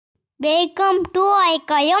Welcome to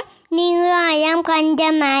ஐக்கயம் நியூயம்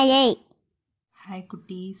Kanjamalai. Hi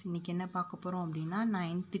குட்டீஸ், இன்றைக்கி என்ன பார்க்க போகிறோம் அப்படின்னா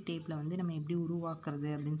 9th டேபிளை வந்து நம்ம எப்படி உருவாக்குறது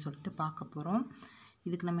அப்படின்னு சொல்லிட்டு பார்க்க போகிறோம்.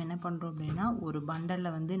 இதுக்கு நம்ம என்ன பண்ணுறோம் அப்படின்னா ஒரு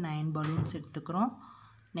பண்டலில் வந்து 9 பலூன்ஸ் எடுத்துக்கிறோம்.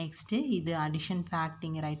 நெக்ஸ்ட்டு இது அடிஷன் ஃபேக்ட்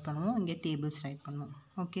இங்கே ரைட் பண்ணுவோம், இங்கே டேபிள்ஸ் ரைட் பண்ணுவோம்.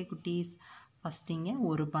 ஓகே குட்டீஸ், ஃபஸ்ட் இங்கே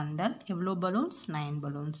ஒரு பண்டல் எவ்வளோ பலூன்ஸ் 9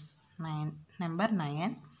 பலூன்ஸ், 9 நம்பர்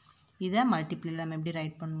 9. இதை மல்டிப்ளைல நம்ம எப்படி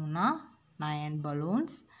ரைட் பண்ணுவோம்னா 9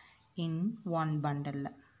 balloons in one bundle.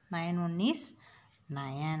 9 1 is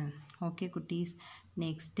 9. Okay குட்டீஸ்,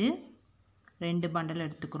 நெக்ஸ்ட்டு 2 பண்டல்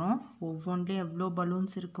எடுத்துக்கிறோம். ஒவ்வொன்றிலையும் எவ்வளோ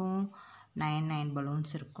பலூன்ஸ் இருக்கும், 9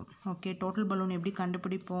 பலூன்ஸ் இருக்கும். ஓகே, டோட்டல் பலூன் எப்படி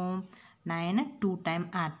கண்டுபிடிப்போம், 9 2 டைம்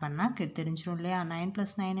ஆட் பண்ணால் தெரிஞ்சிடும் இல்லையா. 9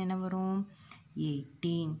 + 9 என்ன வரும்,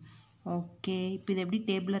 18. ஓகே, இப்போ இதை எப்படி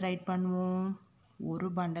டேபிளில் ரைட் பண்ணுவோம், ஒரு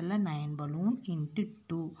பண்டலில் 9 balloon into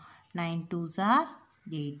 2, 9 2s are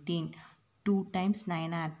 18. 2 times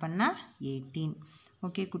 9 add பண்ணால் 18.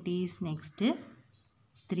 ஓகே குட்டீஸ், நெக்ஸ்ட்டு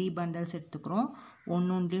 3 பண்டல்ஸ் எடுத்துக்கிறோம்.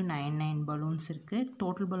 ஒன்றுலேயும் 9 பலூன்ஸ் இருக்குது.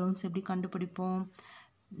 டோட்டல் பலூன்ஸ் எப்படி கண்டுபிடிப்போம்,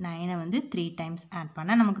 9 வந்து 3 டைம்ஸ் ஆட்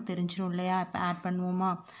பண்ணால் நமக்கு தெரிஞ்சிடும் இல்லையா. இப்போ ஆட் பண்ணுவோமா,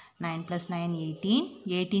 9 + 9 18,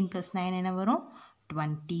 18 + 9 என்ன வரும்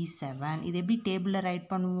 27. இது எப்படி டேபிளில்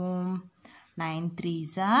ரைட் பண்ணுவோம், 9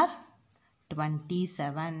 3s are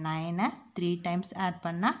 27. 9 3 டைம்ஸ் ஆட்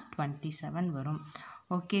பண்ணால் 27 வரும்.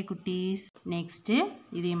 ஓகே குட்டீஸ், நெக்ஸ்ட்டு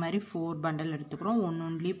இதே மாதிரி 4 பண்டல் எடுத்துக்கிறோம்.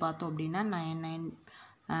 ஒன்றுலேயும் பார்த்தோம் அப்படின்னா 9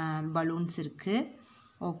 பலூன்ஸ் இருக்குது.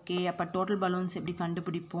 ஓகே, அப்போ டோட்டல் பலூன்ஸ் எப்படி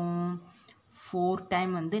கண்டுபிடிப்போம், 4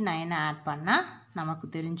 டைம் வந்து 9 ஆட் பண்ணால் நமக்கு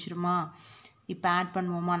தெரிஞ்சிருமா. இப்போ ஆட்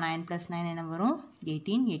பண்ணுவோமா, 9 + 9 என்ன வரும்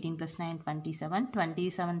 18, 18 + 9 27,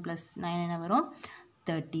 27 + 9 என்ன வரும்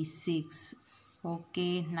 36. Okay,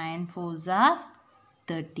 9 4s are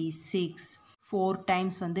 36. 4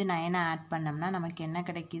 டைம்ஸ் வந்து 9 ஆட் பண்ணோம்னா நமக்கு என்ன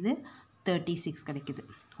கிடைக்கிது, 36 கிடைக்கிது.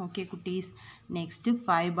 ஓகே குட்டீஸ், நெக்ஸ்ட்டு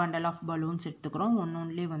 5 பண்டல் ஆஃப் பலூன்ஸ் எடுத்துக்கிறோம்.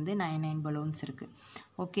 ஒன்றுலேயே வந்து 9 பலூன்ஸ் இருக்குது.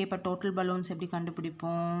 ஓகே, இப்போ டோட்டல் பலூன்ஸ் எப்படி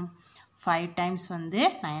கண்டுபிடிப்போம், 5 டைம்ஸ் வந்து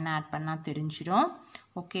 9 ஆட் பண்ணால் தெரிஞ்சிடும்.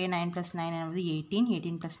 ஓகே, 9 + 9 வந்து 18,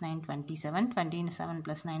 18 + 9 27, 27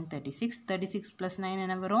 + 9 36, 36 + 9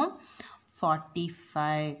 என்ன வரும்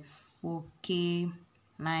 45. ஓகே,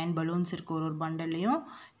 9 பலூன்ஸ் இருக்குது ஒரு பண்டல்லையும்,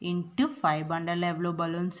 இன்ட்டு 5 பண்டலில் எவ்வளோ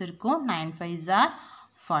பலூன்ஸ் இருக்கும், 9 5s are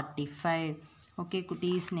 45. ஓகே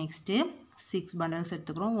குட்டீஸ், நெக்ஸ்ட்டு 6 பண்டல்ஸ்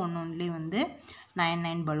எடுத்துக்கிறோம். ஒன்றுலேயும் வந்து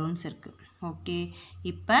 9 பலூன்ஸ் இருக்குது. ஓகே,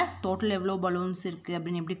 இப்போ டோட்டல் எவ்வளோ பலூன்ஸ் இருக்குது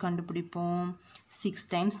அப்படின்னு எப்படி கண்டுபிடிப்போம், 6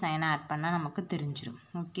 டைம்ஸ் 9 ஆட் பண்ணால் நமக்கு தெரிஞ்சிடும்.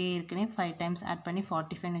 ஓகே, ஏற்கனவே 5 டைம்ஸ் ஆட் பண்ணி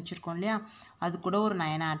 45 வச்சுருக்கோம் இல்லையா, அது கூட ஒரு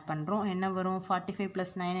 9 ஆட் பண்ணுறோம். என்ன வரும், 45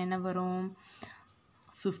 + 9 என்ன வரும்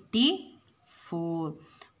 54.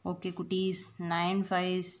 ஓகே குட்டீஸ், 9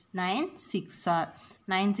 5 9 6 are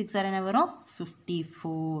 9 6 are என்ன வரும்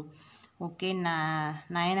 54. ஓகே,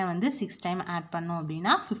 9 வந்து 6 டைம் ஆட் பண்ணோம்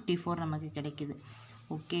அப்படின்னா 54 நமக்கு கிடைக்கிது.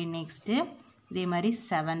 ஓகே, நெக்ஸ்ட்டு இதே மாதிரி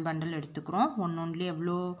 7 பண்டல் எடுத்துக்கிறோம். ஒன்றுலேயே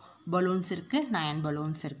எவ்வளோ பலூன்ஸ் இருக்குது, 9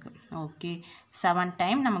 பலூன்ஸ் இருக்குது. ஓகே, 7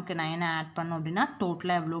 டைம் நமக்கு 9 ஆட் பண்ணோம் அப்படின்னா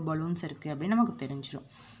டோட்டலாக எவ்வளோ பலூன்ஸ் இருக்குது அப்படின்னு நமக்கு தெரிஞ்சிடும்.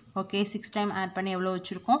 ஓகே, 6 டைம் ஆட் பண்ணி எவ்வளோ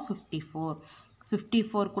வச்சுருக்கோம் 54.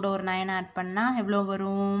 54 கூட ஒரு 9 ஆட் பண்ணால் எவ்வளோ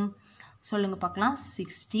வரும் சொல்லுங்கள் பார்க்கலாம்,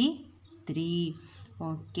 63.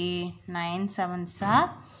 Okay, 9 7s are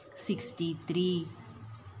 63.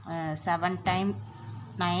 7 டைம்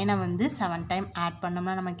 9 வந்து 7 டைம் ஆட்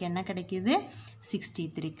பண்ணோம்னா நமக்கு என்ன கிடைக்கிது,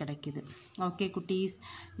 63 கிடைக்கிது. ஓகே குட்டீஸ்,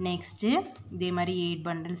 நெக்ஸ்ட்டு இதே மாதிரி 8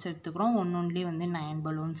 பண்டல்ஸ் எடுத்துக்கிறோம். ஒன்றுலேயே வந்து 9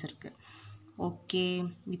 பலூன்ஸ் இருக்குது. ஓகே,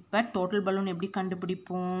 இப்போ டோட்டல் பலூன் எப்படி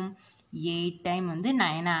கண்டுபிடிப்போம், 8 டைம் வந்து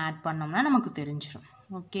 9 ஆட் பண்ணோம்னா நமக்கு தெரிஞ்சிடும்.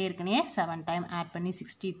 ஓகே, ஏற்கனவே 7 டைம் ஆட் பண்ணி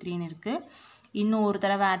 63ன்னு இருக்குது. இன்னும் ஒரு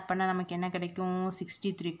தடவை ஆட் பண்ணால் நமக்கு என்ன கிடைக்கும்,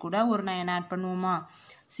 63 கூட ஒரு 9 ஆட் பண்ணுவோமா,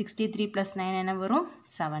 63 + 9 என்ன வரும்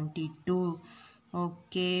 72.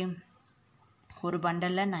 ஓகே, ஒரு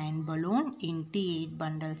பண்டலில் 9 பலூன் இன்ட்டு 8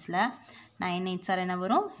 பண்டல்ஸில் 9 8s are என்ன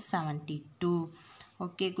வரும் 72.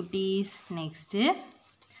 ஓகே குட்டீஸ், நெக்ஸ்ட்டு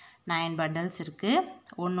 9 பண்டல்ஸ் இருக்குது.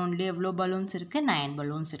 ஒன்றுலேயே எவ்வளோ பலூன்ஸ் இருக்குது, 9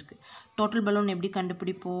 பலூன்ஸ் இருக்குது. டோட்டல் பலூன் எப்படி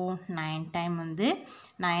கண்டுபிடிப்போம், 9 டைம் வந்து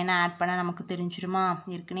 9 ஆட் பண்ணால் நமக்கு தெரிஞ்சிருமா.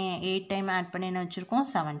 ஏற்கனவே 8 டைம் ஆட் பண்ணி என்ன வச்சுருக்கோம்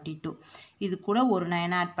 72. இது கூட ஒரு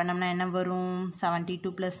 9 ஆட் பண்ணோம்னா என்ன வரும்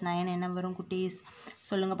 72 + 9 என்ன வரும் குட்டீஸ்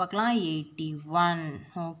சொல்லுங்கள் பார்க்கலாம் 81.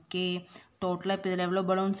 ஓகே, டோட்டலாக இப்போ இதில் எவ்வளோ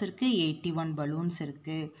பலூன்ஸ் இருக்குது, 81 பலூன்ஸ்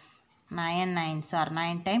இருக்குது. 9 9s are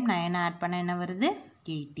 9 டைம் 9 ஆட் பண்ண என்ன வருது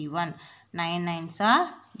 81. 9 9s are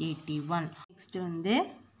 81. நெக்ஸ்ட்டு வந்து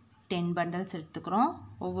 10 பண்டல்ஸ் எடுத்துக்கிறோம்.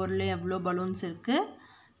 ஒவ்வொருலேயும் எவ்வளோ பலூன்ஸ் இருக்குது,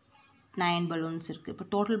 9 பலூன்ஸ் இருக்குது. இப்போ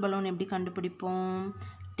டோட்டல் பலூன் எப்படி கண்டுபிடிப்போம்,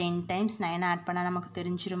 10 times 9 ஆட் பண்ணால் நமக்கு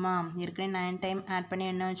தெரிஞ்சிருமா? ஏற்கனவே 9 டைம் ஆட் பண்ணி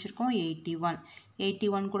என்ன வச்சுருக்கோம்? 81.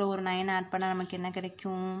 81 கூட ஒரு 9 ஆட் பண்ணால் நமக்கு என்ன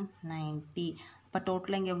கிடைக்கும்? 90. அப்போ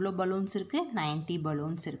டோட்டலாக இங்கே எவ்வளோ பலூன்ஸ் இருக்குது? 90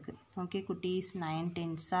 பலூன்ஸ் இருக்குது. ஓகே குட்டீஸ், 9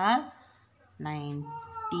 10s are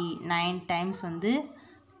 90. 9 டைம்ஸ் வந்து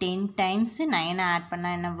 10 டைம்ஸ் 9 ஆட்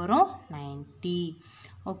பண்ணால் என்ன வரும்? 90.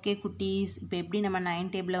 ஓகே குட்டீஸ், இப்போ எப்படி நம்ம 9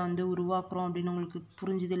 டேபிளை வந்து உருவாக்குறோம் அப்படின்னு உங்களுக்கு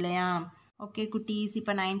புரிஞ்சுது இல்லையா? ஓகே குட்டீஸ்,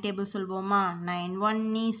 இப்போ 9 table சொல்வோமா? 9 1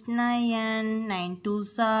 is 9, 9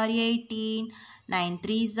 2s are 18, 9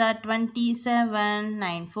 3s are 27,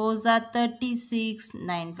 9 4s are 36,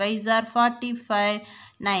 9 5s are 45,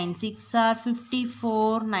 9 6s are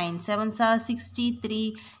 54, 9 7s are 63,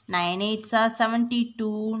 9 8s are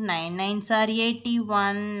 72, 9 9s are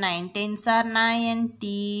 81, 9 10s are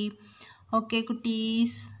 90. Okay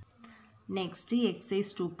குட்டீஸ், நெக்ஸ்ட்டு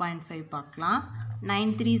எக்ஸசைஸ் 2.5 பார்க்கலாம்.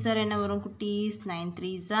 9 3s are என்ன வரும் குட்டீஸ்? 9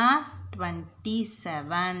 3s are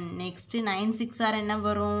 27. நெக்ஸ்ட்டு 9 6 are என்ன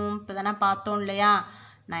வரும்? இப்போ தானே பார்த்தோம் இல்லையா?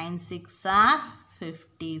 9 6 are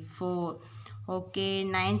 54. Okay,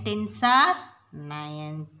 9 10s are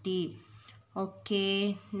 90. Okay,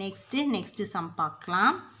 next some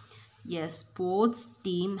பார்க்கலாம். A sports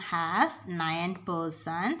team has 9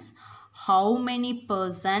 persons. How many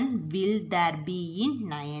person will there be in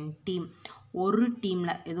 9 team? ஒரு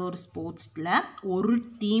டீமில், ஏதோ ஒரு ஸ்போர்ட்ஸில் ஒரு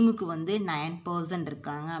டீமுக்கு வந்து 9%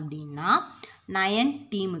 இருக்காங்க அப்படின்னா 9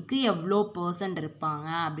 டீமுக்கு எவ்வளோ % இருப்பாங்க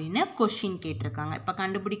அப்படின்னு கொஷின் கேட்டிருக்காங்க. இப்போ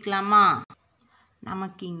கண்டுபிடிக்கலாமா?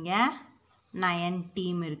 நமக்கு இங்கே 9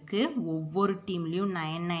 டீம் இருக்குது. ஒவ்வொரு டீம்லேயும்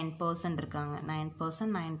 9% இருக்காங்க.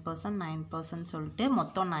 9% 9% 9% சொல்லிட்டு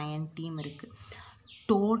மொத்தம் 9 டீம் இருக்குது.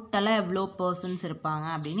 டோட்டலாக எவ்வளோ பர்சன்ஸ் இருப்பாங்க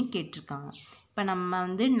அப்படின்னு கேட்டிருக்காங்க. இப்போ நம்ம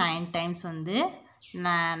வந்து 9 டைம்ஸ் வந்து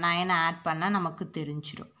 9 ஆட் பண்ணால் நமக்கு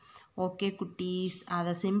தெரிஞ்சிடும். ஓகே குட்டீஸ்,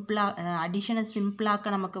 அதை அடிஷனை சிம்பிளாக்க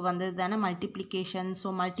நமக்கு வந்தது தானே மல்டிப்ளிகேஷன். ஸோ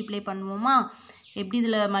மல்டிப்ளை பண்ணுவோமா? எப்படி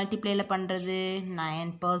இதில் மல்டிப்ளையில் பண்ணுறது?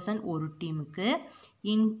 9% ஒரு டீமுக்கு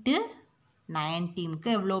இன்ட்டு 9 டீமுக்கு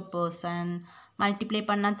எவ்வளோ பர்சன்ட் மல்டிப்ளை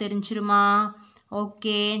பண்ணால் தெரிஞ்சிருமா?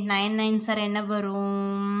 ஓகே, 9 9s are என்ன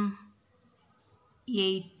வரும்?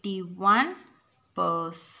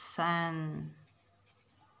 81%.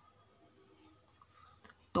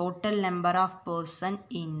 Total number of person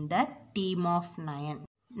in the team of 9.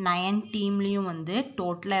 9 டீம்லேயும் வந்து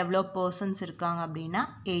டோட்டலாக எவ்வளோ பர்சன்ஸ் இருக்காங்க அப்படின்னா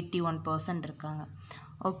 81% இருக்காங்க.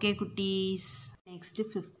 ஓகே குட்டீஸ், next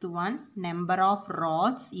 5th one. Number of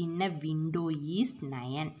rods in a window is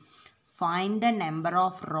 9. Find the number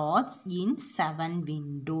of rods in 7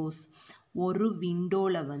 windows. ஒரு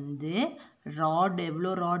விண்டோவில் வந்து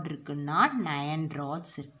எவ்வளோ ராட் இருக்குன்னா 9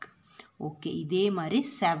 ராட்ஸ் இருக்குது. ஓகே, இதே மாதிரி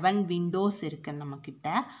 7 விண்டோஸ் இருக்குது நம்மக்கிட்ட.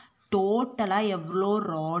 டோட்டலாக எவ்வளோ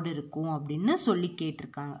ராட் இருக்கும் அப்படின்னு சொல்லி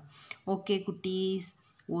கேட்டிருக்காங்க. ஓகே குட்டீஸ்,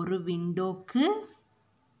 ஒரு விண்டோக்கு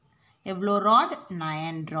எவ்வளோ ராட்?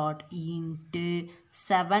 9 ராட் இன்ட்டு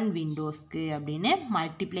 7 விண்டோஸ்க்கு அப்படின்னு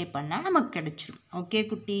மல்டிப்ளை பண்ணால் நமக்கு கிடைச்சிரும். ஓகே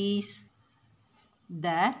குட்டீஸ்,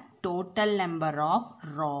 the total number of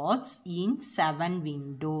rods in 7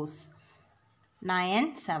 windows. 9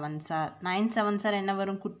 7s are 9 7s are என்ன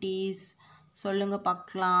வரும் குட்டீஸ்? சொல்லுங்க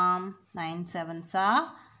பார்க்கலாம். 9 7s are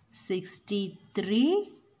 63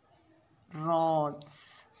 rods.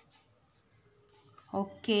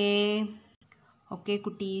 ஓகே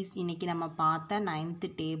குட்டீஸ், இன்றைக்கி நம்ம பார்த்த 9th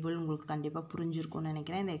டேபிள் உங்களுக்கு கண்டிப்பாக புரிஞ்சிருக்கும்னு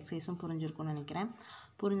நினைக்கிறேன். இந்த எக்ஸசைஸும் புரிஞ்சிருக்கும்னு நினைக்கிறேன்.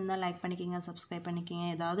 புரிஞ்சிருந்தால் லைக் பண்ணிக்கிங்க, சப்ஸ்கிரைப் பண்ணிக்கிங்க.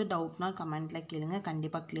 ஏதாவது டவுட்னால் கமெண்ட்டில் கேளுங்க,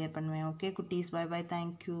 கண்டிப்பாக கிளியர் பண்ணுவேன். ஓகே குட்டீஸ், பை பை,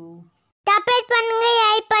 தேங்க்யூ. சப்போர்ட் பண்ணுங்க,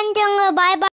 ஹெல்ப் பண்ணுங்க, பாய் பாய்.